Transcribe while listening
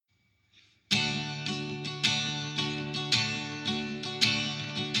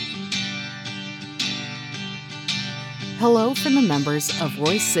Hello from the members of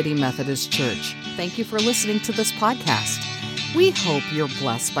Royse City Methodist Church. Thank you for listening to this podcast. We hope you're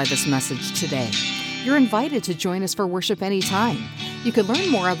blessed by this message today. You're invited to join us for worship anytime. You can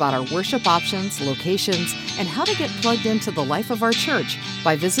learn more about our worship options, locations, and how to get plugged into the life of our church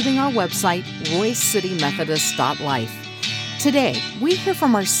by visiting our website, roycecitymethodist.life. Today, we hear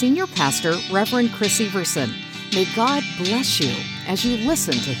from our senior pastor, Reverend Chris Everson. May God bless you as you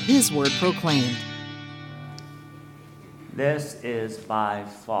listen to His word proclaimed. This is by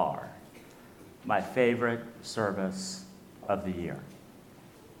far my favorite service of the year.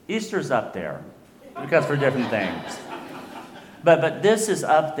 Easter's up there because for different things. But this is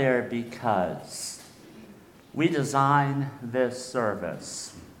up there because we design this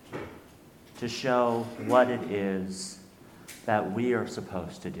service to show what it is that we are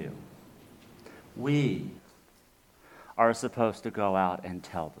supposed to do. We are supposed to go out and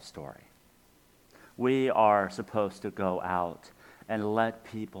tell the story. We are supposed to go out and let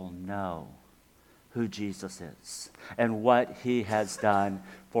people know who Jesus is and what He has done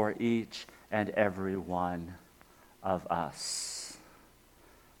for each and every one of us.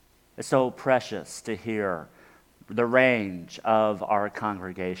 It's so precious to hear the range of our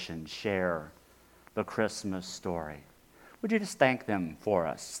congregation share the Christmas story. Would you just thank them for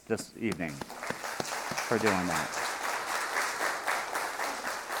us this evening for doing that?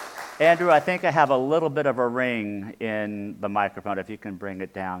 Andrew, I think I have a little bit of a ring in the microphone. If you can bring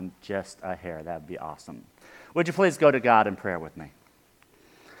it down just a hair, that would be awesome. Would you please go to God in prayer with me?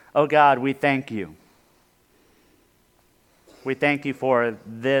 Oh God, we thank you. We thank you for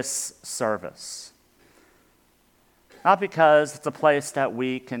this service. Not because it's a place that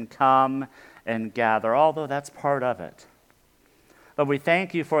we can come and gather, although that's part of it. But we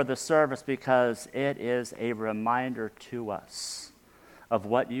thank you for the service because it is a reminder to us of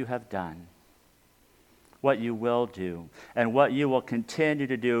what you have done, what you will do, and what you will continue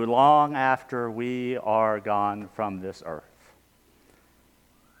to do long after we are gone from this earth.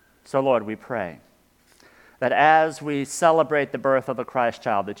 So, Lord, we pray that as we celebrate the birth of the Christ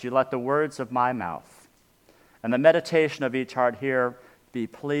child, that you let the words of my mouth and the meditation of each heart here be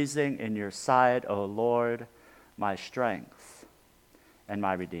pleasing in your sight, O Lord, my strength and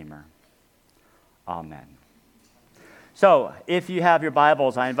my Redeemer. Amen. So, if you have your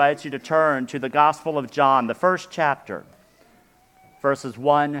Bibles, I invite you to turn to the Gospel of John, the first chapter, verses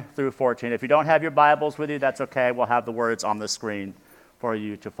 1 through 14. If you don't have your Bibles with you, that's okay. We'll have the words on the screen for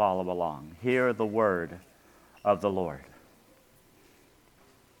you to follow along. Hear the word of the Lord.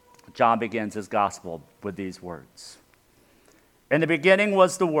 John begins his Gospel with these words. In the beginning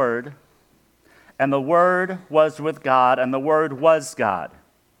was the Word, and the Word was with God, and the Word was God.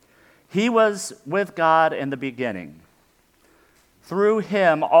 He was with God in the beginning. Through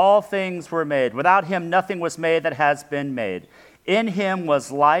Him all things were made. Without Him nothing was made that has been made. In Him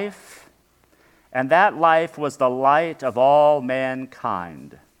was life, and that life was the light of all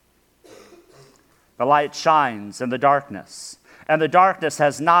mankind. The light shines in the darkness, and the darkness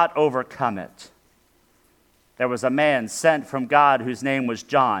has not overcome it. There was a man sent from God whose name was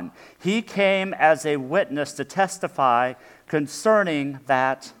John. He came as a witness to testify concerning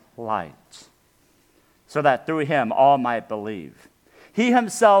that light, so that through him all might believe. He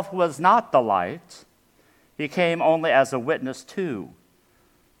himself was not the light. He came only as a witness to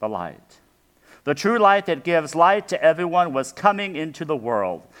the light. The true light that gives light to everyone was coming into the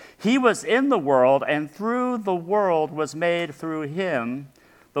world. He was in the world, and through the world was made through him.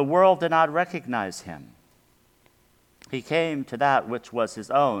 The world did not recognize him. He came to that which was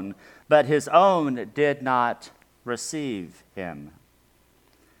his own, but his own did not receive him.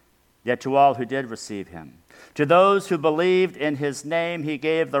 Yet to all who did receive him, to those who believed in his name, he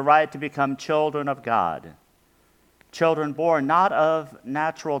gave the right to become children of God. Children born not of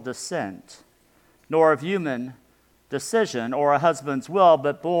natural descent, nor of human decision or a husband's will,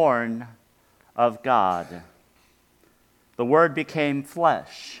 but born of God. The Word became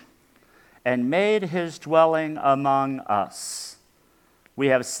flesh and made his dwelling among us. We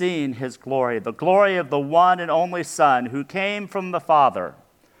have seen his glory, the glory of the one and only Son who came from the Father,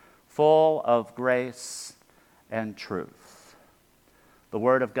 full of grace and truth. The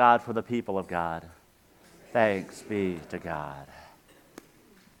word of God for the people of God. Thanks be to God.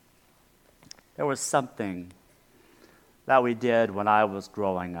 There was something that we did when I was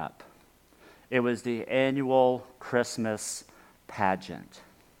growing up. It was the annual Christmas pageant.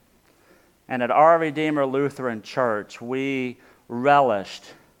 And at Our Redeemer Lutheran Church, we relished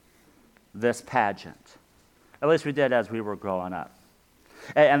this pageant. At least we did as we were growing up.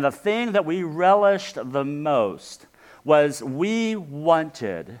 And the thing that we relished the most was we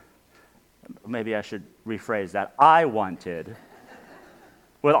wanted maybe I should rephrase that. I wanted,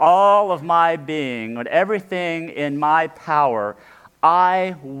 with all of my being, with everything in my power,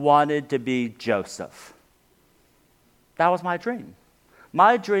 I wanted to be Joseph. That was my dream.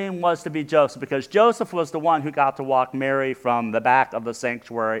 My dream was to be Joseph because Joseph was the one who got to walk Mary from the back of the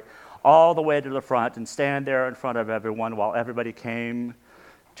sanctuary all the way to the front and stand there in front of everyone while everybody came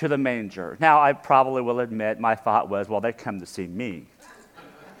to the manger. Now, I probably will admit my thought was, well, they come to see me.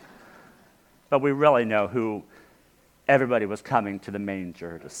 But we really know who everybody was coming to the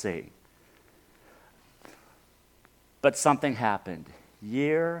manger to see. But something happened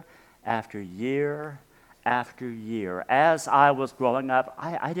year after year after year. As I was growing up,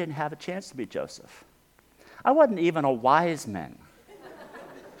 I didn't have a chance to be Joseph. I wasn't even a wise man.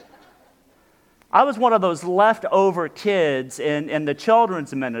 I was one of those leftover kids in the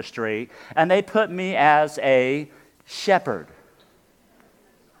children's ministry, and they put me as a shepherd.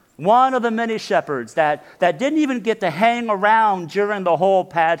 One of the many shepherds that didn't even get to hang around during the whole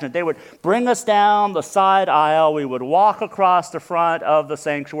pageant. They would bring us down the side aisle, we would walk across the front of the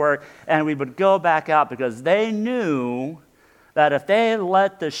sanctuary, and we would go back out because they knew that if they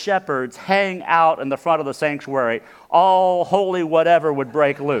let the shepherds hang out in the front of the sanctuary, all holy whatever would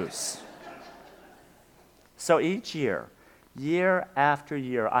break loose. So each year, year after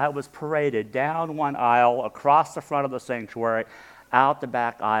year, I was paraded down one aisle, across the front of the sanctuary, out the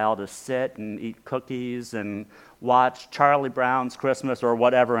back aisle to sit and eat cookies and watch Charlie Brown's Christmas or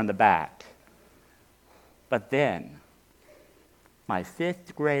whatever in the back. But then, my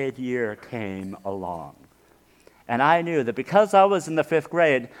 5th grade year came along. And I knew that because I was in the 5th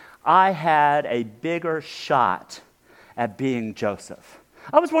grade, I had a bigger shot at being Joseph.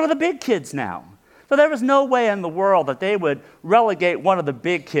 I was one of the big kids now. So there was no way in the world that they would relegate one of the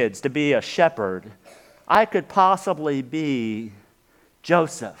big kids to be a shepherd. I could possibly be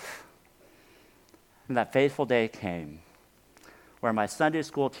Joseph. And that fateful day came where my Sunday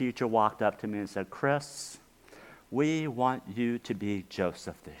school teacher walked up to me and said, "Chris, we want you to be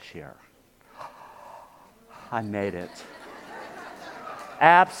Joseph this year." I made it.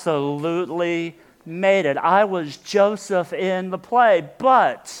 Absolutely made it. I was Joseph in the play,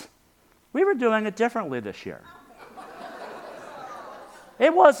 but we were doing it differently this year.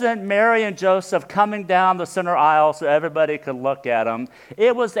 It wasn't Mary and Joseph coming down the center aisle so everybody could look at them.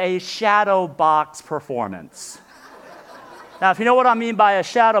 It was a shadow box performance. Now, if you know what I mean by a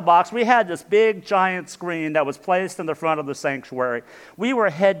shadow box, we had this big giant screen that was placed in the front of the sanctuary. We were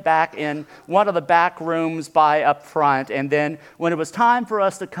hid back in one of the back rooms by up front, and then when it was time for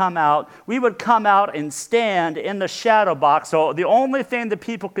us to come out, we would come out and stand in the shadow box. So the only thing that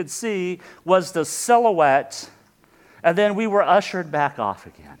people could see was the silhouette, and then we were ushered back off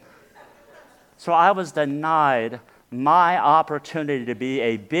again. So I was denied my opportunity to be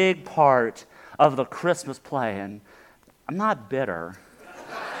a big part of the Christmas play, and I'm not bitter.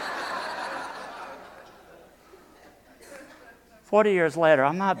 40 years later,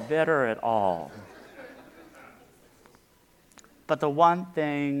 I'm not bitter at all. But the one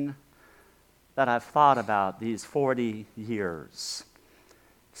thing that I've thought about these 40 years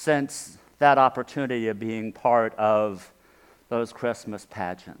since that opportunity of being part of those Christmas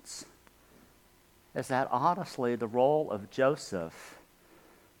pageants is that honestly, the role of Joseph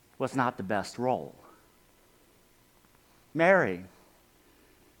was not the best role. Mary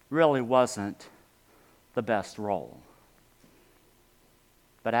really wasn't the best role.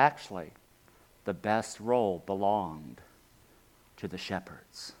 But actually, the best role belonged to the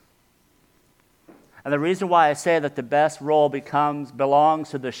shepherds. And the reason why I say that the best role belongs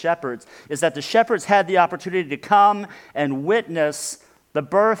to the shepherds is that the shepherds had the opportunity to come and witness the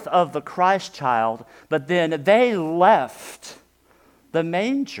birth of the Christ child, but then they left the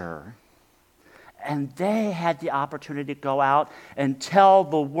manger and they had the opportunity to go out and tell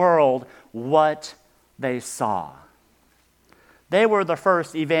the world what they saw. They were the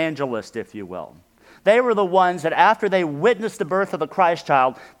first evangelists, if you will. They were the ones that after they witnessed the birth of the Christ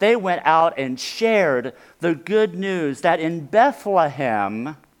child, they went out and shared the good news that in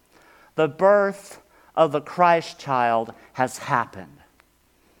Bethlehem, the birth of the Christ child has happened.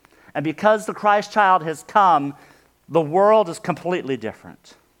 And because the Christ child has come, the world is completely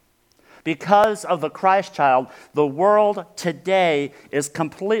different. Because of the Christ child, the world today is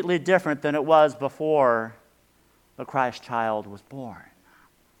completely different than it was before the Christ child was born.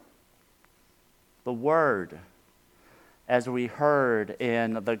 The Word, as we heard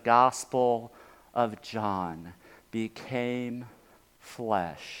in the Gospel of John, became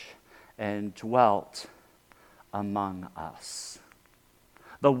flesh and dwelt among us.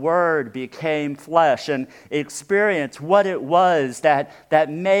 The Word became flesh and experienced what it was that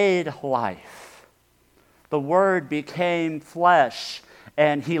made life. The Word became flesh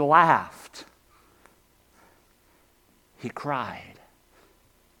and he laughed. He cried.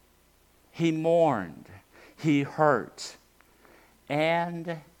 He mourned. He hurt.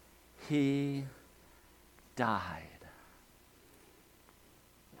 And he died.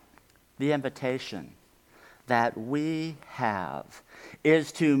 The invitation that we have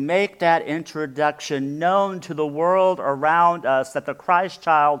is to make that introduction known to the world around us, that the Christ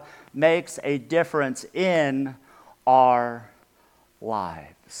child makes a difference in our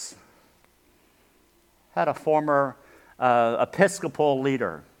lives. I had a former Episcopal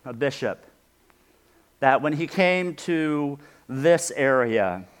leader, a bishop, that when he came to this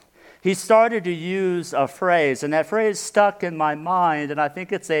area, he started to use a phrase, and that phrase stuck in my mind, and I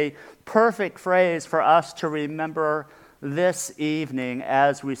think it's a perfect phrase for us to remember this evening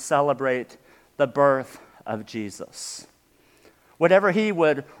as we celebrate the birth of Jesus. Whenever he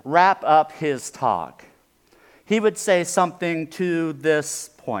would wrap up his talk, he would say something to this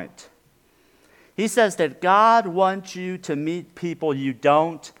point. He says that God wants you to meet people you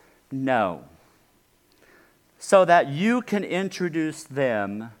don't know so that you can introduce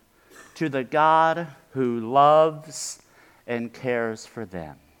them to the God who loves and cares for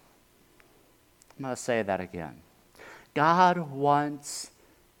them. I'm going to say that again. God wants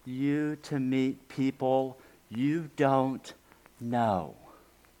you to meet people you don't know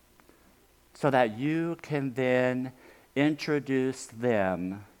so that you can then introduce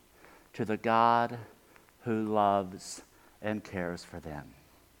them to the God who loves and cares for them.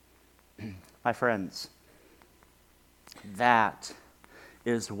 My friends, that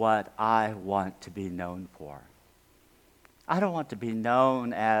is what I want to be known for. I don't want to be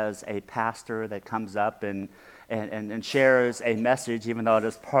known as a pastor that comes up and shares a message, even though it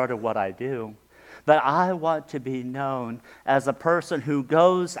is part of what I do. But I want to be known as a person who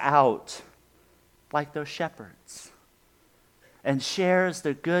goes out like those shepherds and shares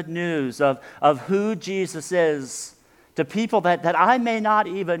the good news of who Jesus is to people that I may not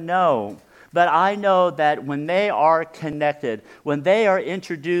even know. But I know that when they are connected, when they are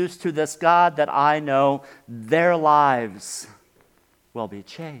introduced to this God that I know, their lives will be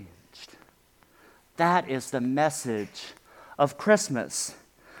changed. That is the message of Christmas.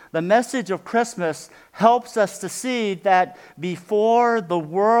 The message of Christmas helps us to see that before the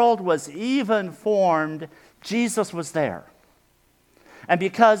world was even formed, Jesus was there. And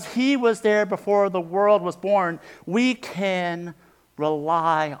because he was there before the world was born, we can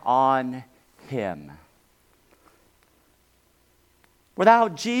rely on him.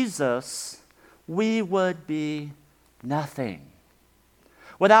 Without Jesus, we would be nothing.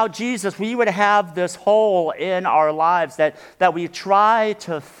 Without Jesus, we would have this hole in our lives that we try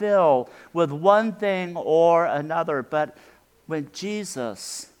to fill with one thing or another. But when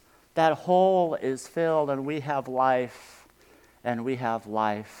Jesus, that hole is filled and we have life, and we have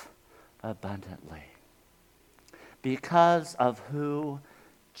life abundantly. Because of who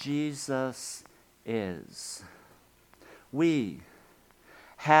Jesus is, we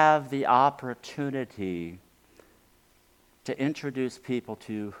have the opportunity to introduce people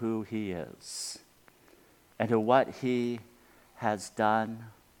to who he is and to what he has done,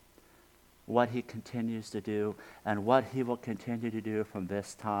 what he continues to do, and what he will continue to do from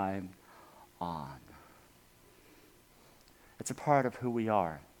this time on. It's a part of who we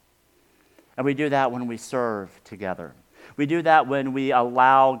are. And we do that when we serve together. We do that when we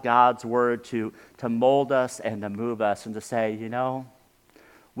allow God's word to mold us and to move us and to say, you know,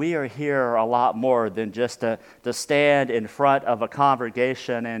 we are here a lot more than just to stand in front of a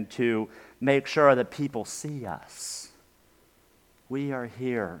congregation and to make sure that people see us. We are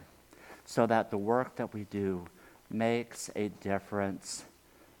here so that the work that we do makes a difference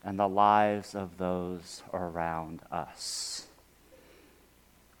in the lives of those around us.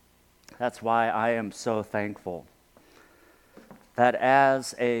 That's why I am so thankful that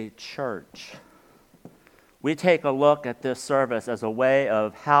as a church, we take a look at this service as a way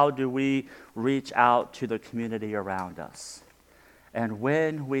of how do we reach out to the community around us. And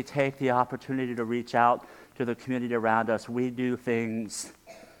when we take the opportunity to reach out to the community around us, we do things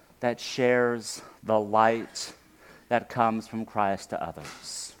that shares the light that comes from Christ to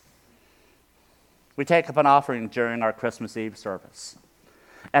others. We take up an offering during our Christmas Eve service.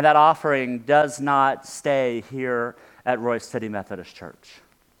 And that offering does not stay here at Royce City Methodist Church.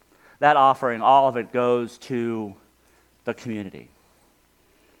 That offering, all of it goes to the community.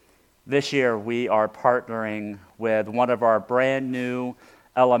 This year, we are partnering with one of our brand new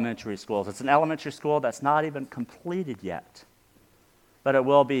elementary schools. It's an elementary school that's not even completed yet. but it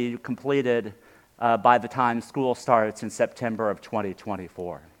will be completed by the time school starts in September of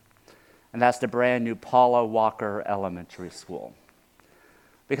 2024. And that's the brand new Paula Walker Elementary School.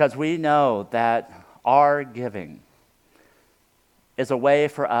 Because we know that our giving is a way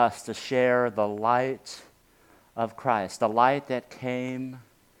for us to share the light of Christ, the light that came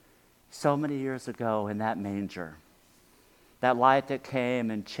so many years ago in that manger. That light that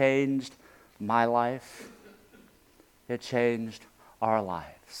came and changed my life. It changed our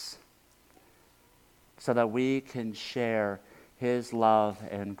lives. So that we can share his love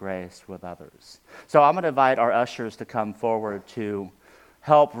and grace with others. So I'm going to invite our ushers to come forward to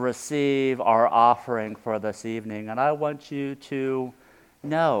help receive our offering for this evening. And I want you to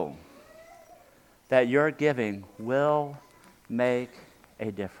know that your giving will make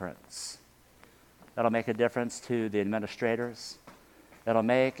a difference. That'll make a difference to the administrators. It'll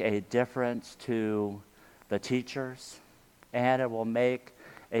make a difference to the teachers. And it will make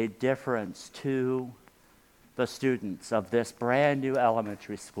a difference to the students of this brand new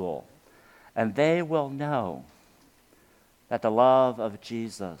elementary school. And they will know that the love of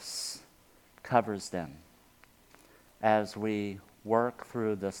Jesus covers them as we work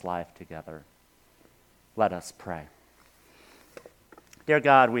through this life together. Let us pray. Dear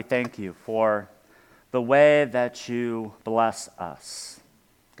God, we thank you for the way that you bless us.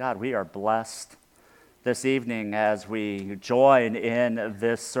 God, we are blessed this evening as we join in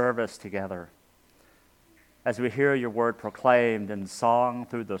this service together. As we hear your word proclaimed in song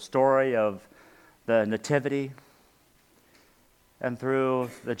through the story of the Nativity and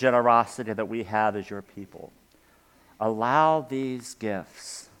through the generosity that we have as your people. Allow these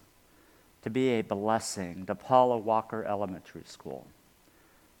gifts to be a blessing to Paula Walker Elementary School,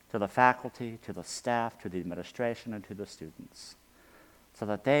 to the faculty, to the staff, to the administration, and to the students, so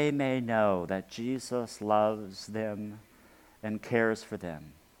that they may know that Jesus loves them and cares for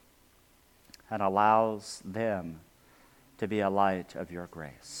them, and allows them to be a light of your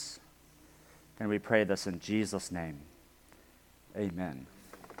grace. And we pray this in Jesus' name. Amen.